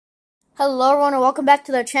Hello everyone and welcome back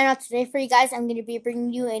to the channel. Today for you guys I'm going to be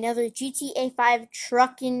bringing you another GTA 5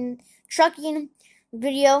 trucking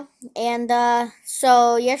video. And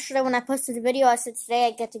so yesterday when I posted the video I said today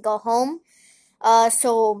I get to go home.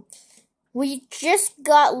 So we just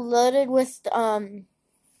got loaded with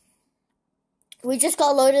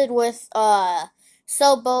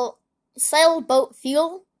sailboat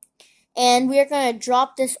fuel, and we are going to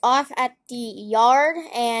drop this off at the yard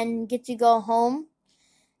and get to go home.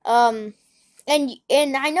 And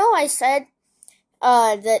I know I said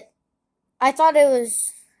that I thought it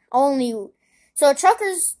was only so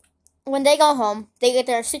truckers, when they go home they get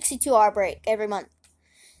their 62-hour break every month,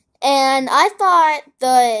 and I thought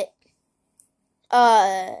that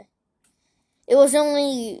uh it was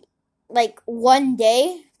only like one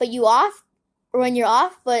day, but you off or when you're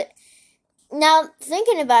off. But now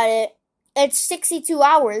thinking about it, it's 62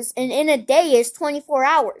 hours, and in a day is 24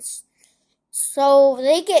 hours. So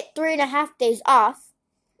they get 3.5 days off.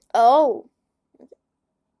 Oh,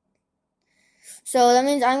 so that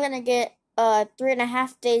means I'm gonna get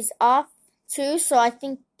 3.5 days off too. So I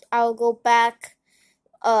think I'll go back.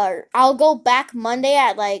 I'll go back Monday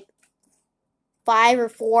at like 5 or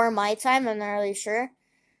 4 my time. I'm not really sure,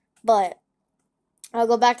 but I'll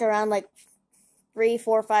go back around like 3,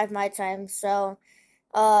 4, 5 my time. So,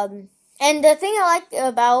 and the thing I like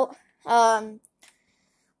about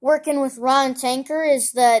working with Ron Tanker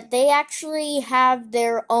is that they actually have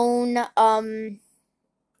their own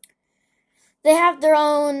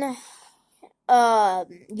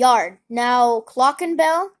yard. Now, Clock and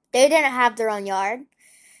Bell, they didn't have their own yard.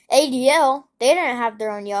 ADL, they didn't have their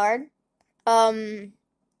own yard.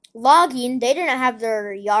 Logging, they didn't have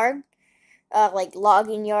their yard. Like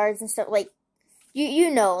logging yards and stuff. Like you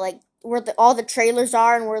know, like where all the trailers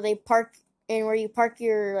are and where they park, and where you park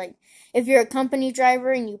your, like, if you're a company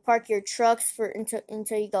driver and you park your trucks for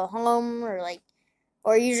until you go home,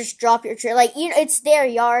 or you just drop your trailer, like, it's their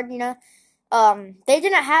yard. They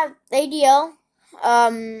didn't have ADL,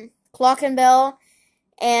 Clock and Bell,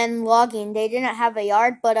 and Logging. They didn't have a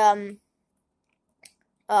yard, but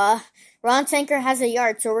Ron Tanker has a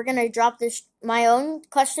yard, so we're gonna drop my own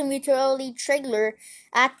custom utility trailer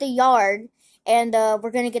at the yard, and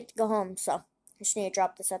we're gonna get to go home. So just need to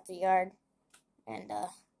drop this at the yard, and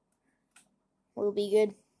we'll be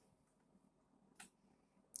good.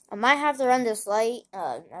 I might have to run this light.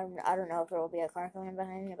 I don't know if there will be a car coming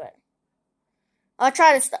behind me, but I'll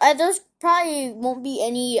try to. There's probably won't be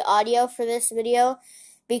any audio for this video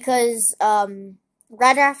because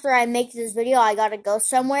right after I make this video, I gotta go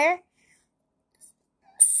somewhere.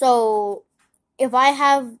 So if I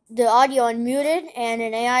have the audio unmuted and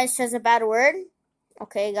an AI says a bad word,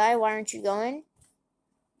 okay, guy, why aren't you going?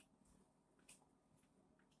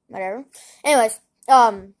 Whatever. Anyways,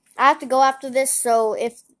 I have to go after this. So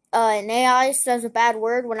if an AI says a bad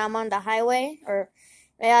word when I'm on the highway, or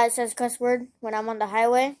AI says cuss word when I'm on the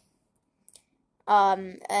highway,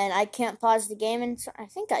 and I can't pause the game, and I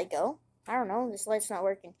think I go. I don't know. This light's not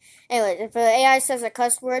working. Anyways, if an AI says a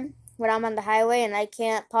cuss word when I'm on the highway and I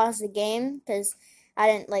can't pause the game because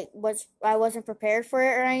I wasn't prepared for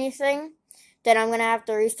it or anything, then I'm gonna have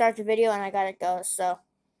to restart the video and I gotta go. So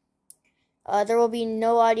there will be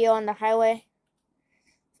no audio on the highway.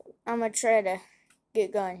 I'm gonna try to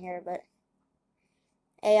get going here, but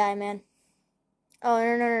AI, man. Oh,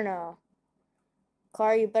 no.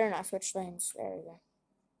 Car, you better not switch lanes. There we go.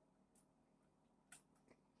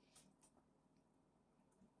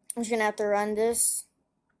 I'm just gonna have to run this.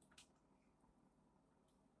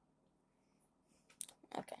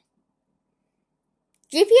 Okay.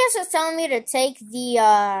 GPS is telling me to take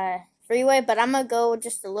the freeway, but I'm gonna go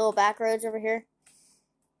just the little back roads over here.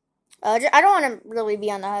 I don't want to really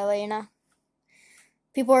be on the highway,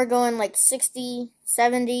 People are going like 60,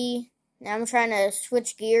 70. Now I'm trying to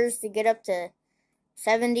switch gears to get up to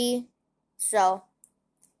 70. So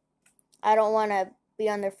I don't want to be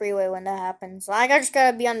on the freeway when that happens. Like, I just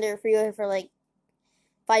gotta be on the freeway for like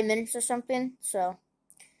 5 minutes or something. So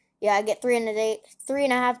yeah, I get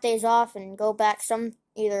 3.5 days off, and go back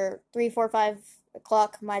either 3, 4, 5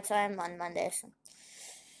 o'clock my time on Monday. So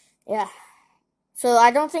yeah. So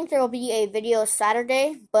I don't think there will be a video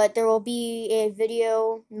Saturday, but there will be a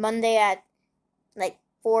video Monday at like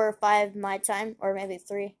 4 or 5 my time, or maybe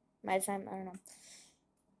 3 my time. I don't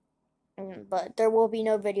know. But there will be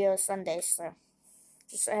no video Sunday, so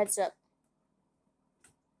just a heads up.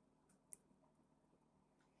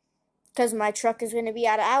 Because my truck is going to be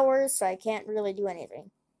out of hours, so I can't really do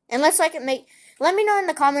anything. Unless I can let me know in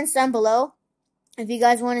the comments down below if you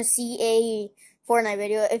guys want to see a Fortnite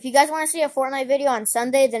video. If you guys want to see a Fortnite video on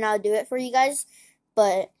Sunday, then I'll do it for you guys.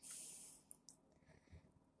 But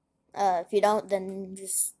If you don't, then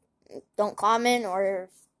just don't comment, or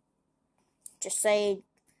just say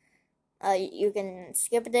you can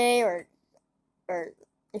skip a day, or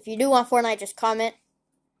if you do want Fortnite, just comment.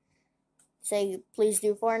 Say please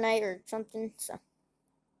do Fortnite or something. So,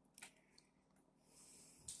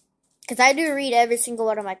 because I do read every single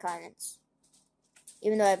one of my comments,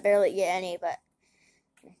 even though I barely get any, but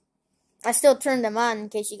I still turn them on in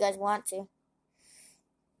case you guys want to.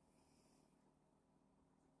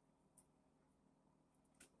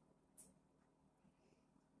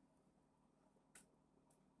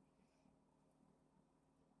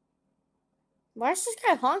 Why is this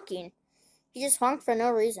guy honking? He just honked for no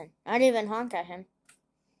reason. I didn't even honk at him.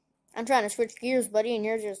 I'm trying to switch gears, buddy, and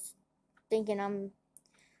you're just thinking I'm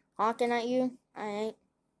honking at you. I ain't.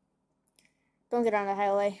 Don't get on the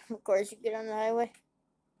highway. Of course you get on the highway.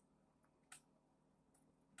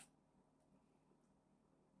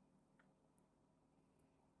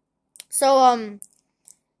 So,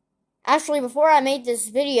 actually, before I made this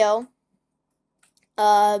video,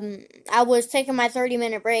 I was taking my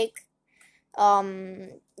 30-minute break.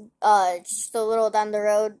 Just a little down the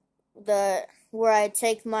road, where I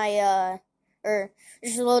take my, or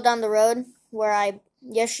just a little down the road where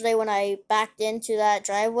yesterday when I backed into that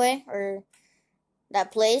driveway, or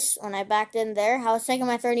that place, when I backed in there, I was taking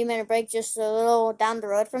my 30-minute break just a little down the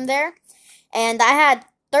road from there, and I had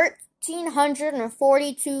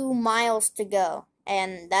 1,342 miles to go,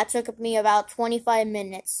 and that took me about 25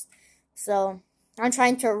 minutes. So I'm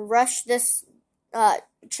trying to rush this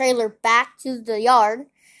trailer back to the yard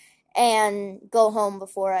and go home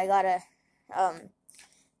before I gotta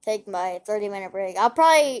take my 30-minute break. I'll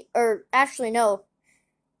probably, or actually no,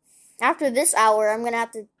 after this hour I'm gonna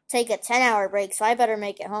have to take a 10-hour break, so I better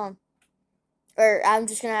make it home. Or I'm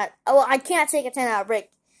just gonna, I can't take a 10-hour break.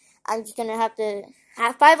 I'm just gonna have to,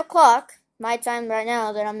 at 5 o'clock, my time right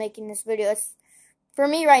now that I'm making this video, for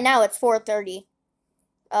me right now it's 4:30.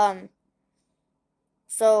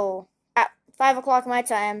 So at 5 o'clock my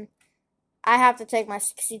time, I have to take my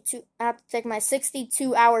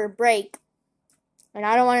 62-hour break. And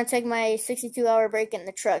I don't want to take my 62-hour break in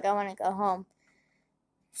the truck. I want to go home.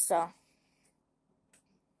 So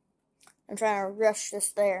I'm trying to rush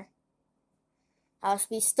this there. I'll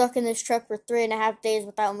be stuck in this truck for 3.5 days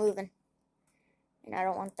without moving. And I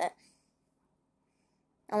don't want that.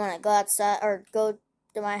 I want to go outside, or go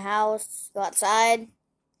to my house, go outside,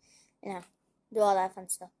 do all that fun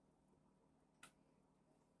stuff.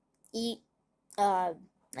 Eat,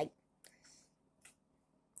 like,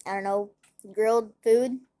 I don't know, grilled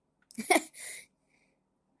food.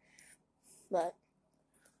 But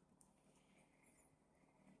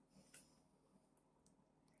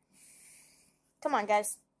come on,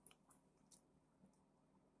 guys.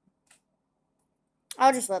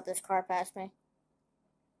 I'll just let this car pass me.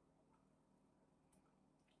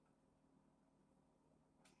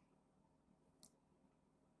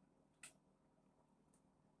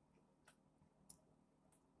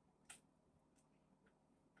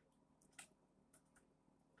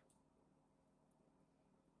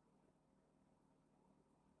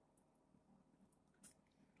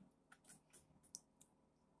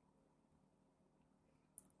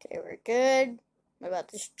 Okay, we're good. What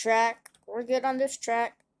about this track? We're good on this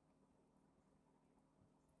track.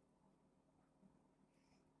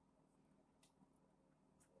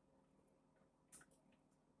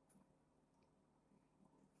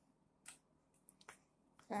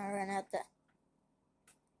 Now we're gonna have to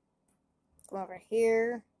go over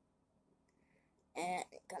here and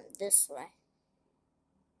come this way.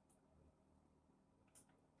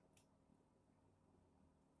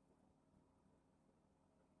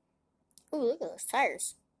 Ooh, look at those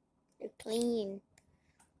tires. They're clean.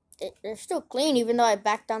 They're still clean, even though I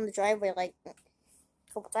backed down the driveway like a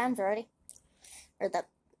couple times already. Or that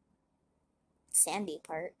sandy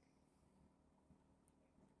part.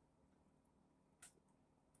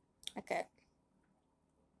 Okay.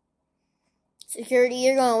 Security,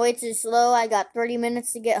 you're going way too slow. I got 30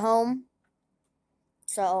 minutes to get home.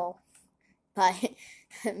 So, bye.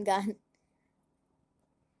 I'm gone.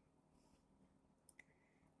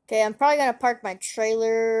 Okay, I'm probably gonna park my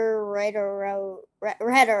trailer right around.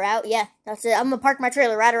 Yeah, that's it. I'm gonna park my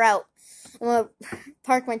trailer right around. I'm gonna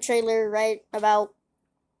park my trailer right about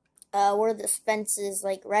where this fence is,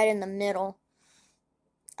 like right in the middle,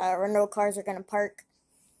 where no cars are gonna park,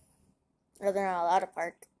 or they're not allowed to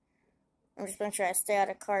park. I'm just making sure I stay out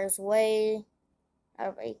of a car's way,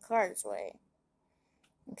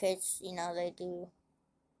 in case they do.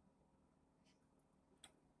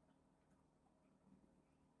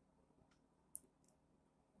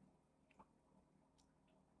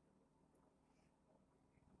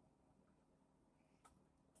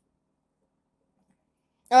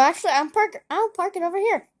 Oh, actually, I'll park it over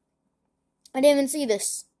here. I didn't even see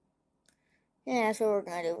this. Yeah, that's what we're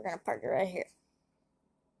gonna do. We're gonna park it right here.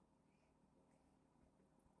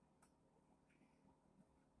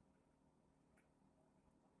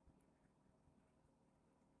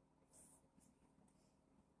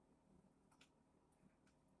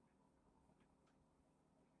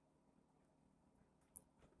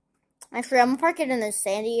 Actually, I'm gonna park it in the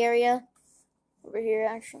sandy area over here.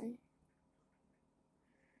 Actually,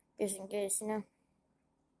 just in case, you know.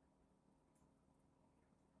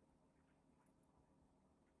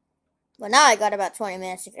 Well, now I got about 20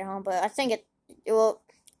 minutes to get home, but I think it will.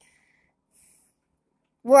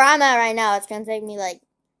 Where I'm at right now, it's gonna take me like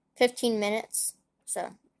 15 minutes.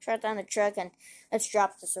 So shut down the truck and let's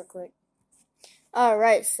drop this real quick.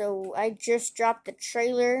 Alright, so I just dropped the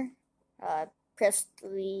trailer. Pressed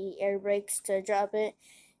the air brakes to drop it.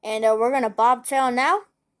 And we're gonna bobtail now.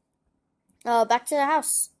 Back to the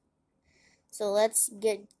house. So let's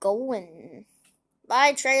get going.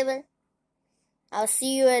 Bye, trailer. I'll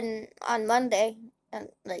see you on Monday at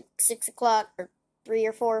like 6 o'clock or 3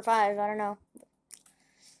 or 4 or 5. I don't know.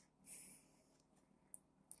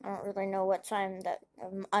 I don't really know what time that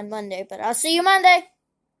on Monday, but I'll see you Monday.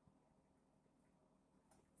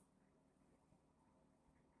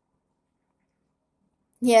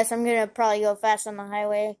 Yes, I'm gonna probably go fast on the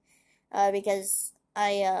highway, because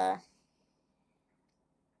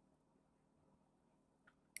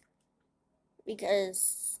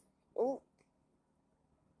oh,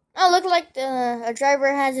 look like a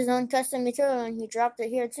driver has his own custom material and he dropped it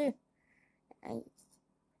here too.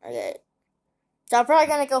 Okay, so I'm probably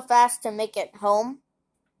gonna go fast to make it home.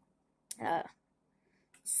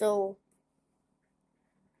 So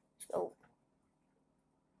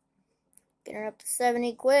getting up to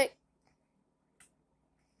 70 quick.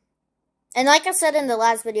 And like I said in the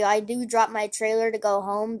last video, I do drop my trailer to go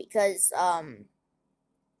home because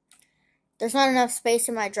there's not enough space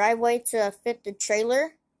in my driveway to fit the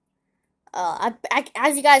trailer.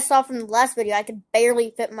 As you guys saw from the last video, I could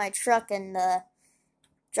barely fit my truck in the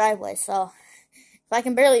driveway. So if I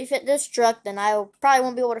can barely fit this truck, then I probably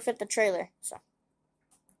won't be able to fit the trailer. So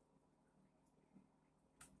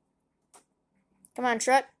come on,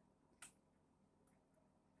 truck.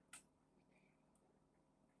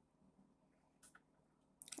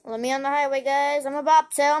 Let me on the highway, guys. I'm a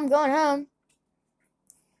bobtail. I'm going home.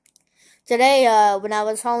 Today, when I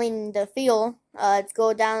was hauling the fuel to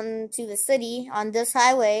go down to the city on this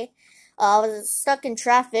highway, I was stuck in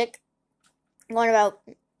traffic, going about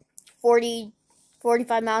 40,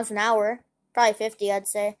 45 miles an hour, probably 50, I'd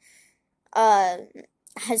say. I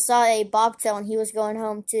saw a bobtail and he was going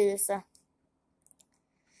home too, so.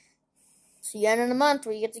 So the end of the month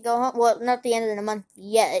where you get to go home. Well, not the end of the month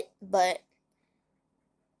yet, but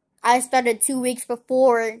I started 2 weeks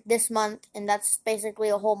before this month, and that's basically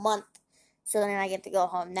a whole month. So then I get to go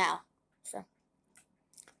home now. So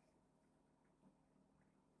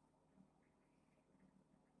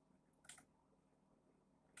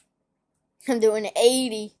I'm doing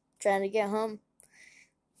 80, trying to get home.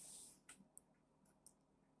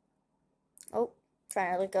 Oh,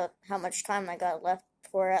 trying to look up how much time I got left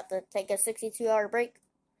before I have to take a 62-hour break.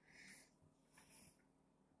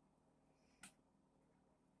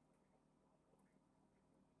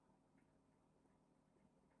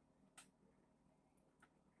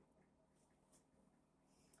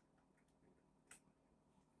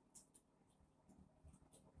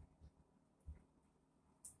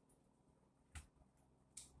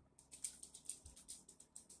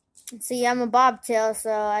 See, I'm a bobtail, so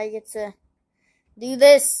I get to do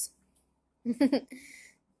this.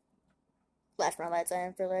 Flash my lights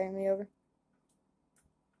on for letting me over.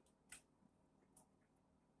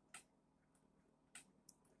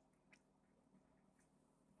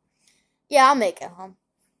 Yeah, I'll make it home.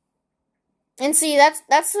 And see,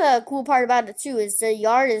 that's the cool part about it too, is the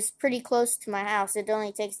yard is pretty close to my house. It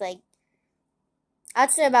only takes like,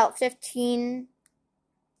 I'd say about 15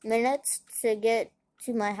 minutes to get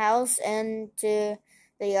to my house and to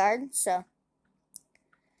the yard. So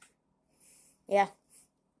yeah,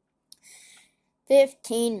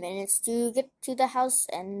 15 minutes to get to the house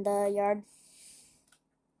and the yard.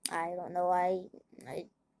 I don't know why I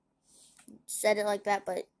said it like that,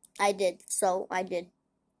 but I did, so I did.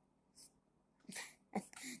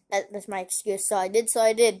 That's my excuse. So I did, so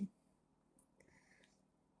I did.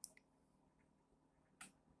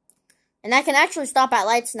 And I can actually stop at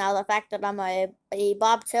lights now. The fact that I'm a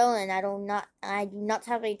bobtail and I do not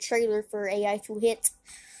have a trailer for AI to hit.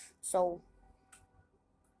 So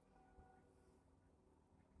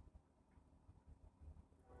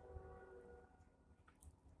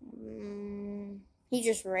He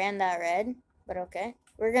just ran that red, but okay.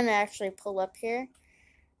 We're gonna actually pull up here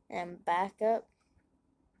and back up.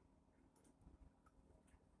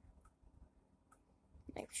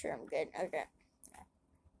 Make sure I'm good. Okay.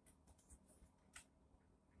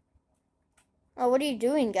 Oh, what are you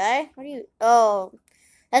doing, guy? What are you? Oh,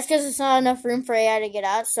 that's because it's not enough room for AI to get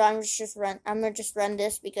out. So I'm gonna just run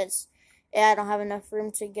this because I don't have enough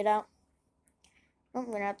room to get out. Oh,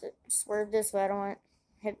 I'm gonna have to swerve this, but I don't want to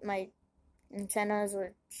hit my antennas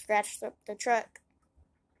or scratch up the truck.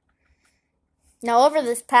 Now, over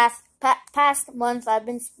this past month, I've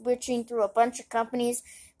been switching through a bunch of companies,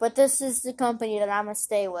 but this is the company that I'm gonna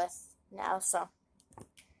stay with now. So,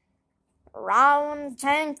 round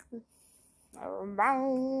tanker,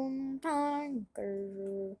 run,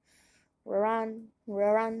 tanker,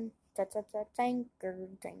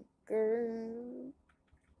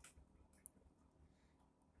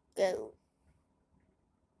 go.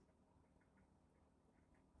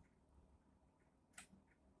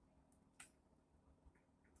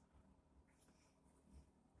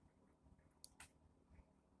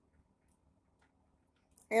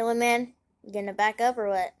 Really, man? You gonna back up or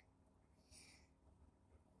what?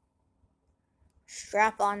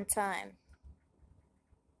 Strap on time.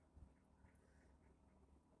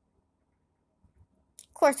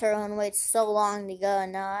 Of course, everyone waits so long to go,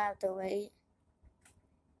 and now I have to wait.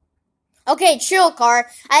 Okay, chill, car.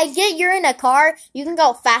 I get you're in a car. You can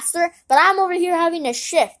go faster, but I'm over here having a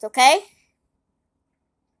shift, okay?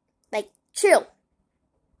 Like, chill.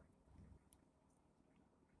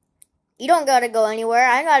 You don't gotta go anywhere.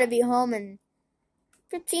 I gotta be home in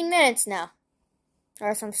 15 minutes now. Or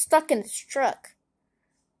else I'm stuck in this truck.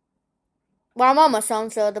 Well, I'm almost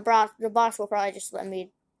home, so the boss will probably just let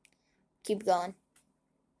me keep going.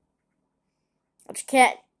 I just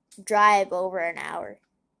can't drive over an hour.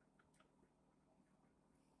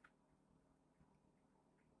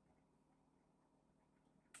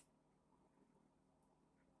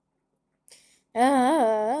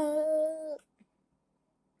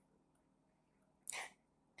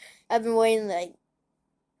 I've been waiting like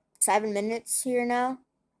 7 minutes here now.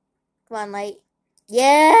 Come on, light.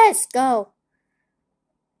 Yes, go.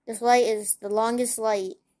 This light is the longest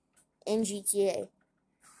light in GTA.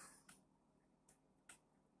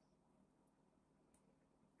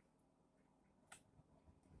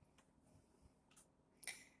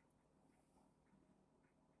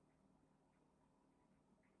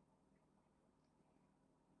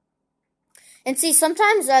 And see,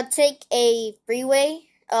 sometimes I'd take a freeway.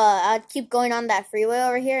 I'd keep going on that freeway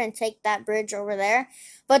over here and take that bridge over there.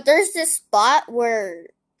 But there's this spot where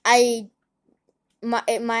my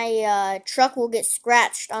truck will get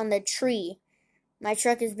scratched on the tree. My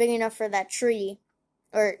truck is big enough for that tree,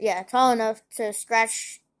 or yeah, tall enough to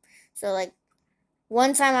scratch. So like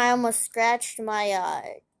one time I almost scratched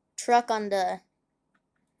my truck on the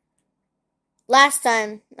last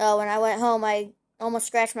time when I went home. I almost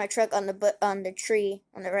scratched my truck on the tree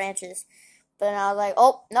on the branches. But then I was like,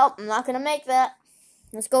 oh nope, I'm not gonna make that.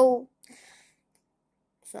 Let's go.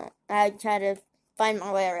 So I had to find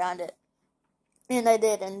my way around it. And I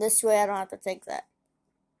did, and this way I don't have to take that.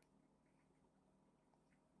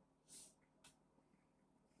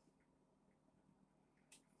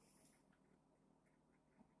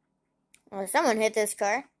 Well, someone hit this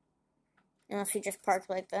car. Unless he just parked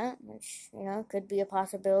like that, which, you know, could be a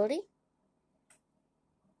possibility.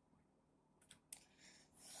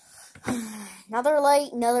 Another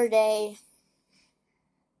light, another day.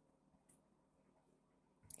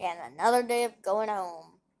 And another day of going home.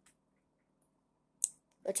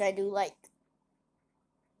 Which I do like.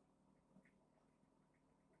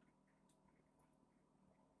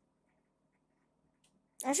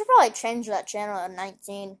 I should probably change that channel to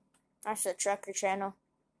 19. That's the trucker channel.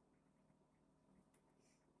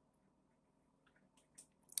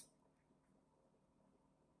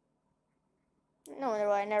 No wonder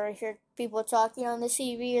why I never hear people talking on the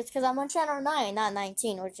TV. It's because I'm on channel 9, not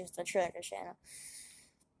 19, which is the trucker channel.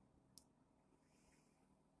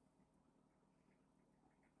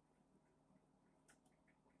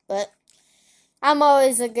 But I'm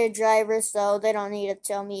always a good driver, so they don't need to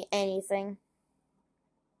tell me anything.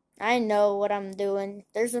 I know what I'm doing. If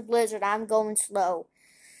there's a blizzard, I'm going slow.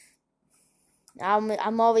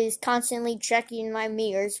 I'm always constantly checking my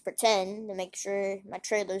mirrors, pretend to make sure my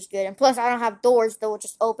trailer's good. And plus, I don't have doors that will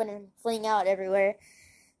just open and fling out everywhere.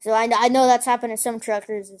 So I know that's happened to some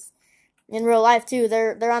truckers in real life too.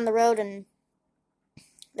 They're on the road and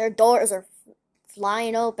their doors are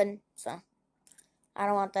flying open. So I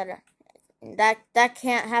don't want that. That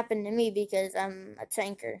can't happen to me because I'm a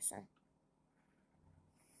tanker. So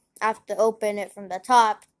I have to open it from the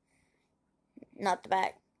top not the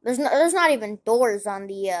back. There's not even doors on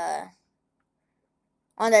the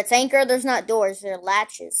tanker. There's not doors. They're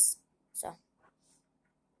latches. So.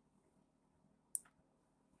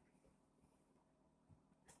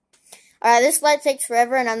 Alright, this light takes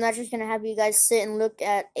forever, and I'm not just going to have you guys sit and look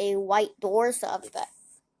at a white door, so I'll be back.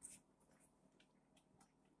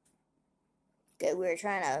 Okay, we're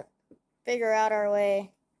trying to figure out our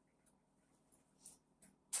way.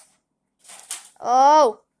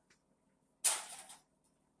 Oh!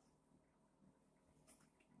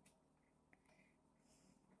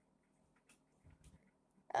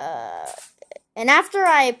 And after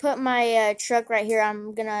I put my truck right here,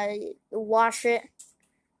 I'm going to wash it.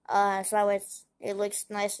 So that way it looks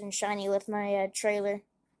nice and shiny with my trailer.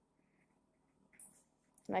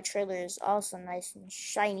 My trailer is also nice and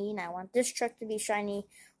shiny, and I want this truck to be shiny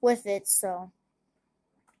with it, so.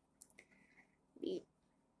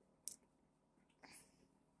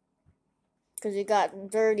 Because it got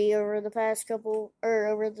dirty over the past over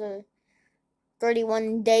the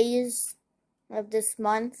 31 days of this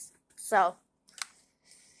month, so.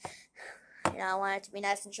 I want it to be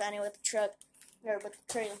nice and shiny with the truck. Or with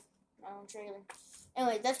the trailer. My own trailer.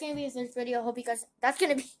 Anyway, that's going to be it for this video. Hope you guys... That's going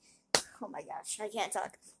to be... Oh my gosh, I can't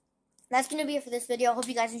talk. That's going to be it for this video. Hope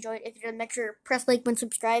you guys enjoyed. If you did, make sure to press like button,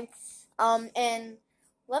 subscribe. And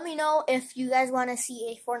let me know if you guys want to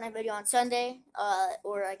see a Fortnite video on Sunday.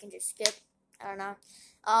 Or I can just skip. I don't know.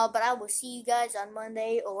 But I will see you guys on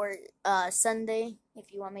Monday or Sunday.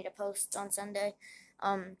 If you want me to post on Sunday.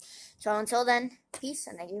 So until then, peace.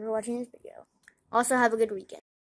 And thank you for watching this video. Also, have a good weekend.